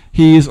guy.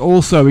 He is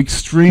also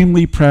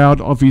extremely proud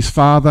of his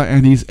father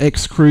and his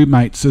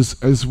ex-crewmates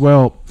as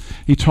well.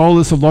 He told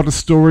us a lot of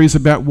stories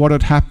about what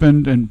had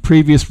happened and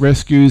previous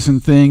rescues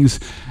and things.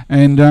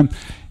 And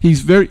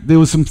there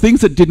were some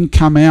things that didn't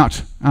come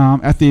out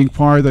at the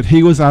inquiry that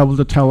he was able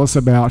to tell us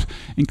about,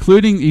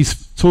 including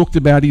he's talked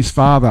about his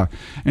father.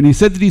 And he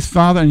said that his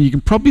father, and you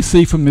can probably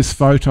see from this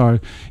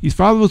photo, his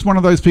father was one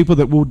of those people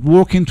that would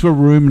walk into a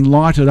room and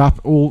light it up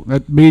all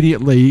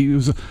immediately. He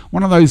was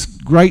one of those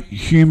great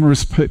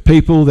humorous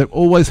people that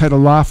always had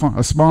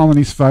a smile on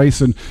his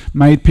face and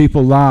made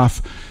people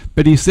laugh.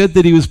 But he said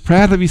that he was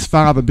proud of his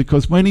father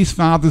because when his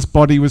father's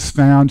body was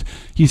found,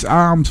 his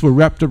arms were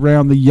wrapped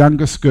around the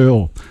youngest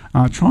girl,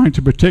 trying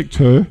to protect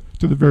her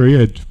to the very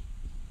end.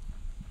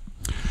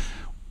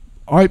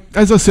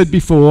 As I said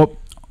before,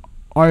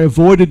 I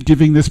avoided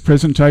giving this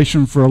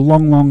presentation for a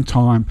long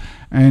time,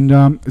 and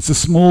it's a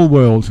small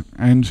world.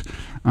 And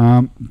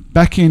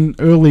back in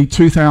early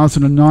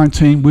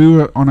 2019, we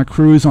were on a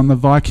cruise on the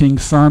Viking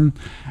Sun,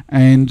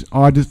 and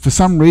for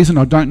some reason,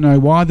 I don't know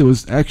why, there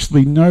was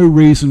actually no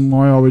reason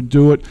why I would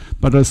do it,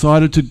 but I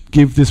decided to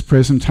give this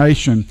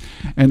presentation.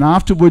 And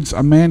afterwards,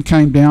 a man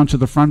came down to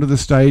the front of the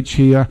stage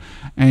here,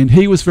 and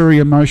he was very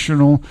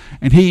emotional,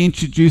 and he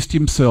introduced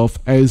himself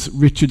as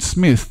Richard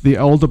Smith, the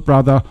older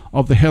brother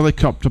of the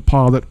helicopter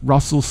pilot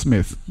Russell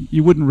Smith.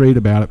 You wouldn't read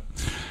about it.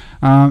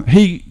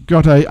 He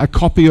got a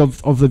copy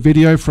of the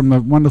video from the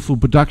wonderful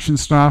production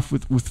staff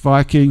with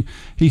Viking.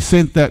 He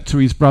sent that to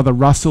his brother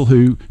Russell,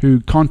 who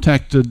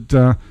contacted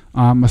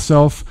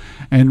myself,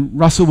 and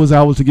Russell was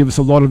able to give us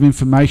a lot of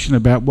information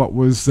about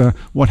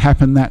what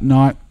happened that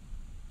night.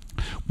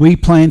 We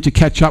plan to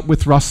catch up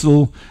with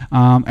Russell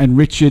and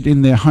Richard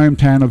in their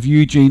hometown of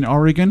Eugene,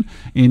 Oregon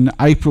in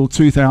April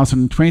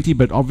 2020,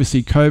 but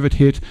obviously COVID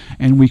hit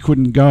and we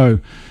couldn't go.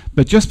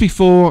 But just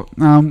before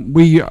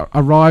we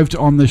arrived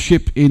on the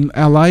ship in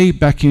LA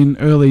back in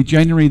early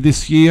January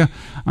this year,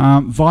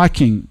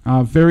 Viking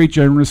very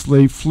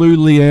generously flew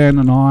Leanne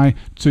and I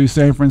to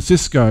San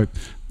Francisco.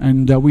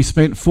 And we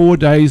spent 4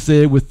 days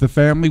there with the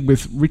family,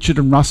 with Richard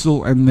and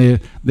Russell and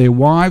their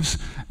wives,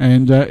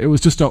 and it was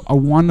just a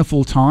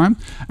wonderful time.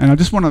 And I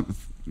just want to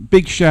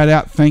big shout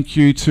out, thank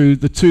you to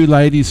the two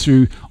ladies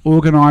who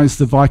organised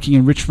the Viking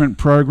Enrichment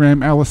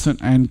Program, Alison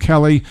and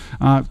Kelly,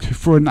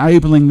 for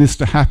enabling this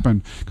to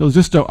happen. It was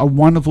just a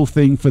wonderful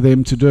thing for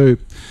them to do.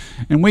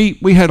 And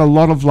we had a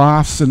lot of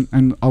laughs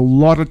and a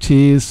lot of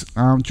tears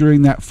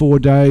during that 4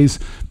 days.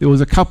 There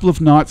was a couple of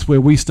nights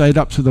where we stayed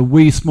up to the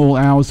wee small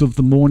hours of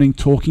the morning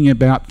talking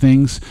about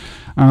things.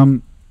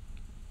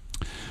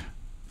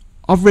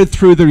 I've read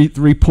through the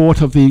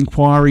report of the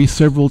inquiry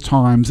several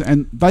times,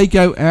 and they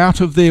go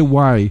out of their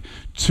way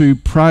to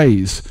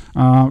praise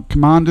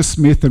Commander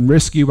Smith and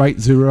Rescue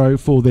 80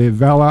 for their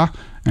valour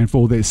and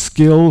for their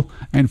skill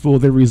and for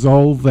their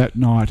resolve that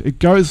night. It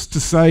goes to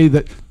say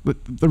that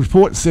the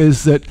report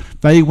says that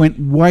they went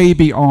way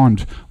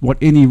beyond what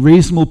any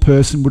reasonable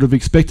person would have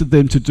expected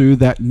them to do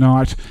that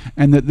night,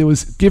 and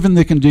that given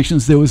the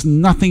conditions, there was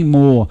nothing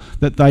more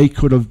that they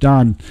could have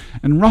done.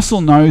 And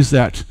Russell knows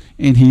that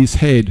in his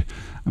head.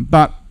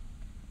 But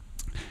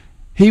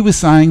he was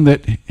saying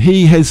that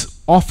he has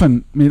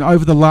often,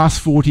 over the last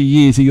 40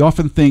 years, he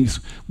often thinks,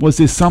 was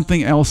there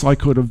something else I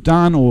could have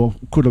done or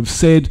could have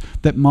said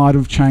that might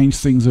have changed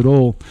things at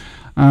all?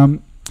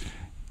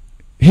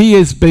 He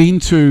has been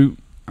to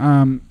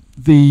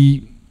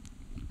the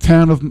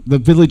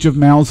village of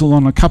Mousel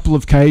on a couple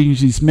of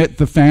occasions. He's met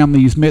the family,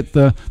 he's met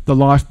the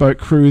lifeboat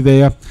crew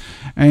there,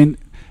 and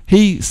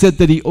he said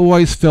that he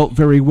always felt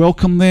very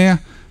welcome there,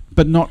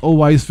 but not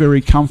always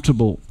very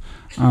comfortable.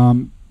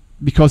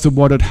 Because of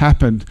what had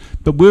happened.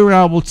 But we were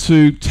able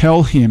to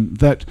tell him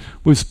that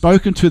we've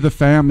spoken to the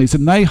families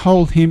and they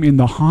hold him in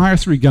the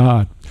highest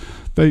regard.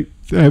 They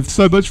have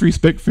so much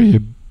respect for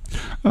him.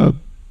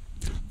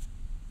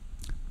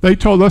 They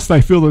told us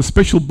they feel a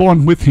special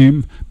bond with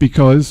him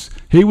because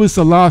he was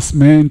the last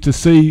person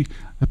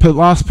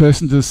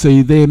to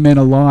see their men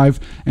alive,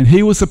 and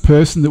he was the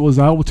person that was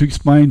able to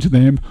explain to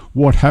them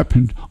what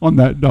happened on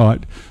that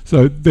night.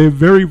 So they're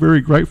very, very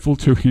grateful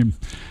to him.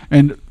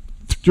 And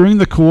during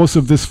the course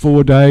of this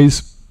 4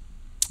 days,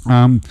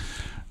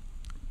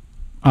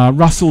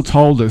 Russell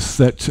told us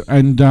that,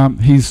 and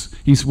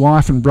his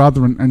wife and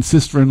brother and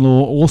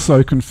sister-in-law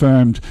also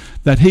confirmed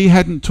that he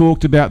hadn't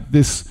talked about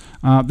this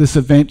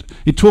event.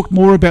 He talked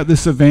more about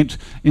this event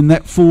in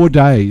that 4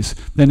 days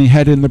than he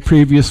had in the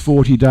previous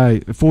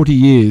 40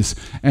 years.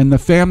 And the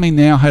family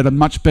now had a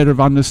much better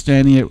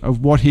understanding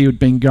of what he had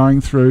been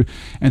going through,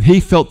 and he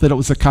felt that it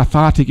was a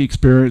cathartic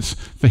experience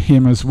for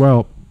him as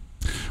well,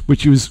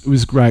 which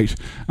was great.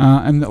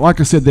 And like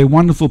I said, they're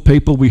wonderful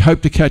people. We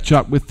hope to catch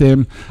up with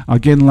them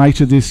again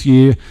later this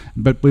year,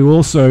 but we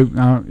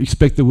also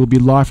expect that we'll be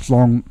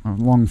lifelong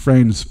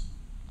friends.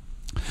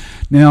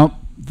 Now,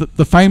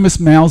 the famous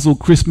Mousel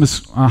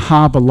Christmas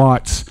harbour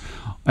lights,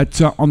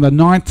 on the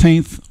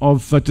 19th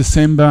of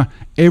December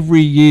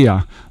every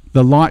year,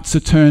 the lights are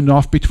turned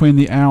off between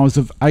the hours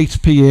of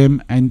 8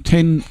 p.m. and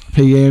 10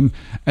 p.m.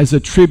 as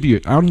a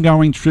tribute,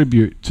 ongoing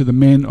tribute to the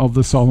men of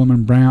the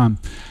Solomon Browne.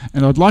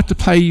 And I'd like to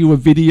play you a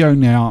video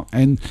now.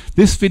 And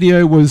this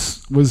video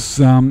was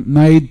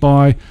made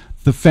by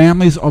the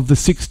families of the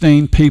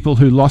 16 people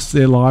who lost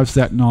their lives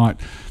that night.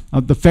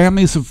 The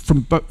families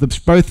from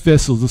both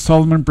vessels, the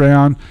Solomon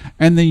Browne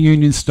and the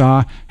Union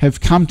Star,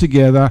 have come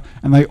together,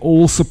 and they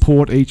all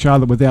support each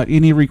other without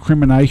any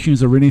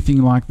recriminations or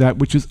anything like that,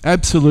 which is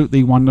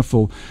absolutely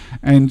wonderful.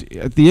 And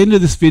at the end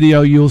of this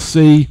video, you'll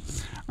see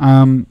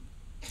an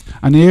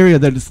area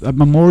that is a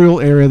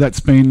memorial area that's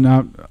been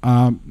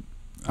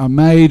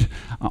made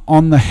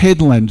on the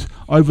headland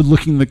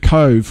overlooking the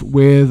cove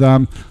where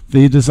the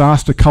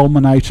disaster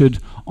culminated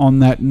on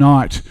that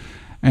night.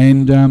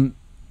 And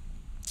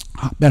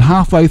about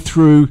halfway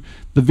through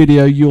the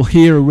video, you'll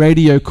hear a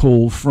radio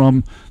call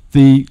from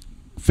the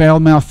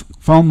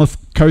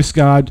Falmouth Coast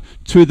Guard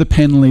to the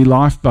Penlee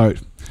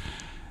Lifeboat.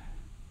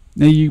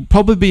 Now, you'll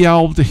probably be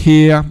able to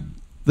hear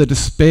the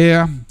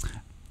despair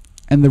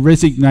and the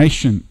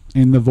resignation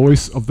in the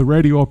voice of the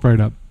radio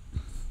operator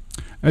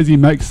as he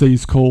makes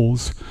these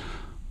calls.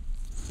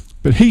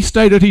 But he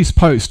stayed at his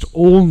post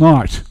all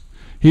night.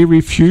 He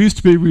refused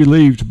to be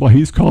relieved by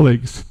his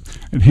colleagues,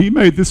 and he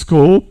made this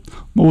call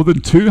more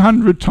than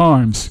 200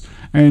 times,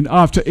 and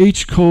after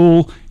each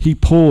call he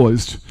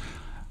paused,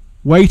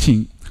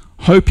 waiting,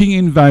 hoping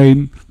in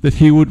vain that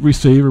he would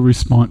receive a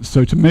response.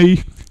 So to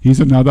me, he's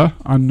another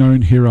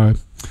unknown hero.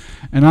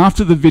 And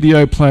after the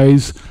video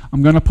plays,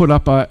 I'm going to put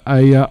up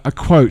a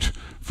quote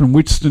from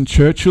Winston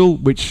Churchill,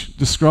 which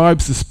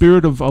describes the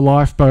spirit of a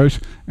lifeboat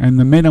and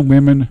the men and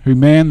women who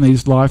man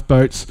these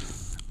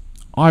lifeboats.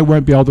 I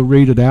won't be able to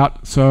read it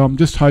out, so I'm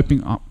just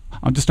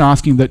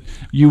asking that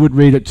you would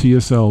read it to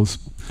yourselves.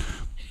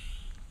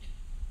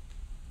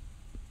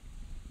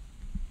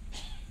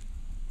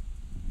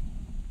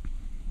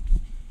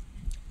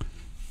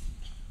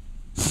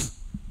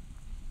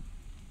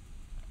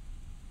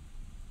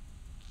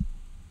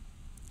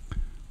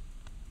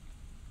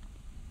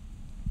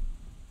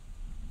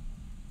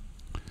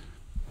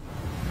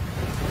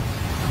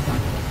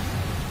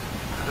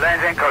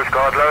 Lands End Coast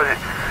Guard, loaded.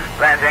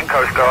 Lands End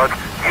Coast Guard.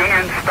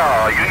 Union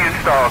Star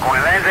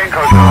calling. Lands End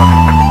Coast Guard.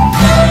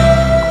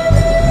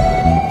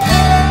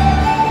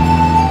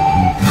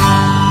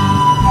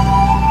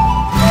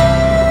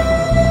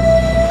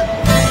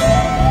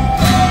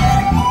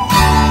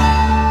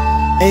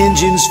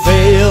 Engines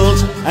failed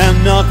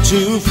and not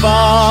too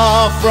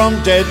far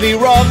from deadly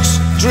rocks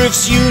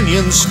drifts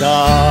Union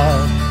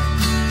Star.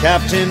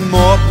 Captain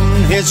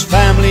Morton, his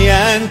family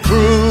and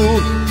crew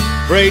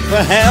prayed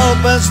for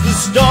help as the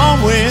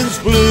storm winds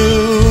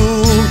blew.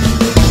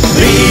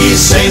 Please,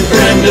 St.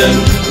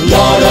 Brendan,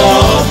 Lord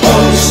of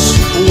hosts,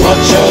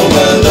 watch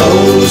over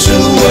those who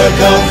work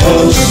our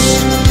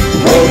coasts.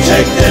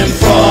 Protect them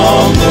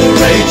from the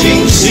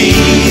raging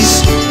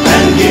seas,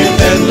 and give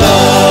them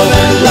love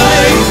and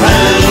life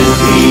and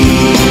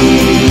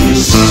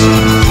peace.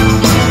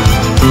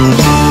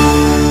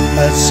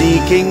 A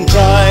Sea King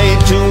tried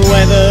to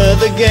weather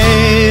the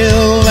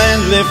gale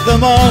and lift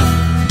them off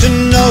to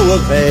no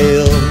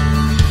avail.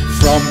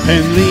 From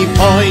Penlee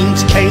Point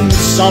came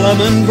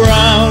Solomon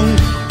Browne,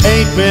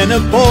 8 men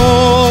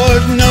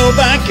aboard, no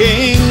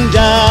backing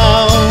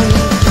down.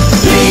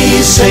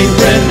 Please, St.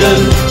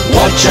 Brendan,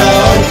 watch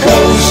our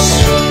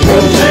coast,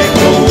 protect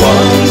the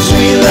ones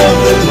we love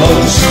the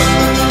most.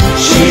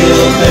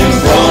 Shield them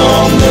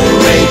from the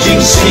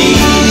raging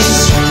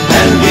seas,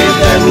 and give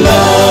them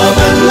love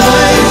and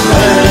life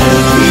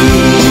and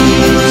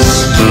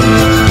peace.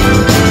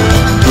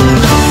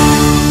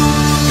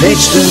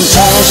 Pitched and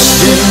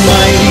tossed in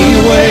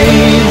mighty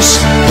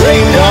waves,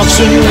 great docks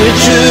and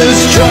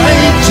riches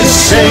tried to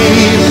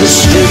save the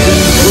stricken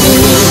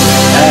crew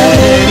at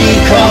any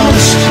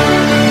cost,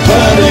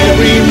 but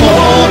every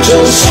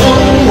mortal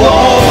soul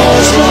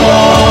was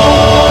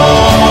lost.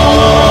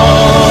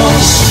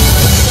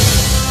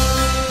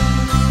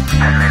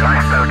 Penlee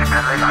Lifeboat,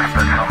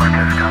 Solomon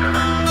Coast Guard.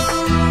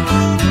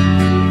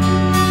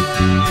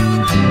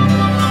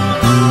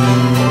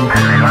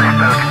 Penlee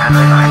Lifeboat,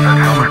 Solomon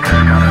Coast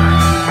Guard.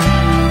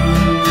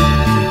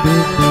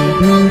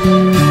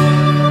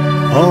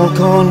 All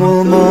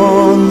Cornwall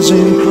mourns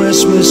in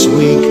Christmas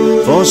week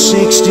for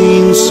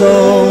 16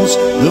 souls.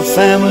 The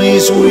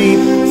families weep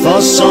for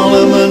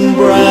Solomon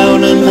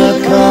Browne and her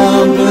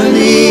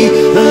company,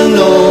 and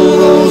all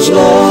those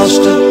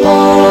lost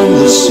upon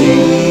the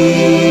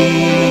sea.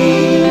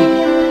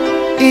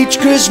 Each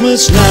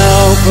Christmas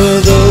now for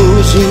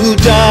those who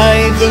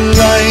died, the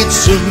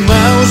lights of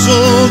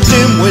Mousel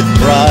dim with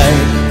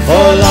pride.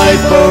 For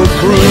lifeboat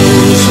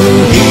crews who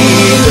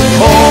heed the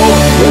call,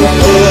 who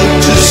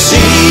put to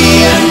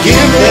sea and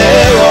give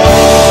their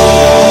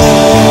all.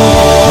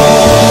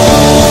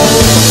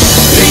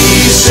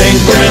 Please, St.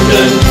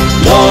 Brendan,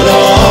 Lord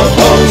of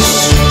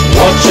hosts,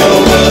 watch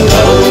over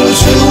those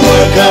who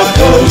work our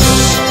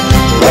coasts.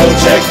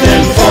 Protect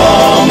them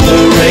from the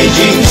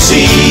raging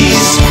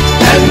seas,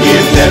 and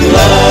give them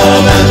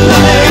love and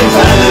life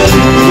and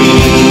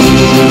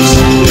peace.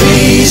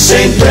 Please,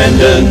 St.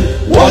 Brendan,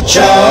 watch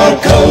our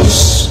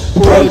coasts,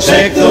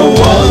 protect the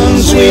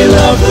ones we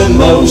love the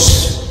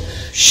most.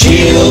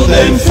 Shield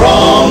them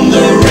from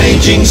the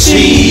raging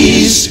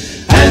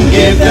seas, and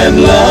give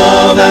them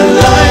love and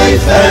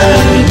life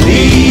and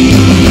peace.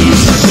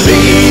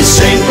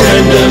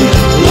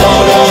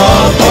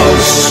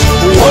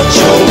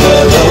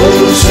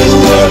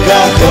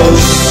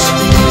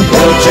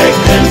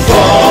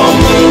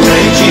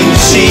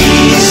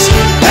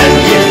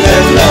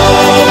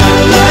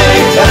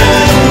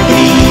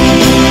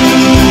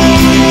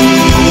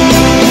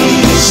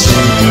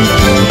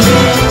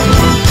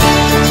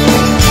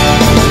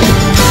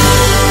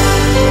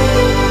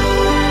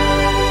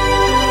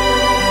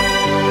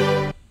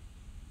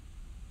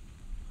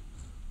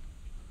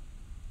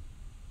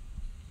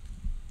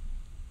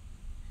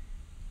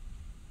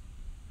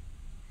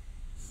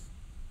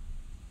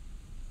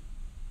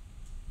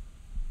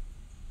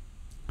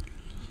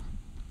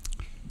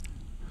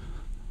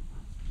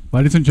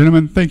 Ladies and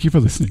gentlemen, thank you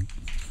for listening.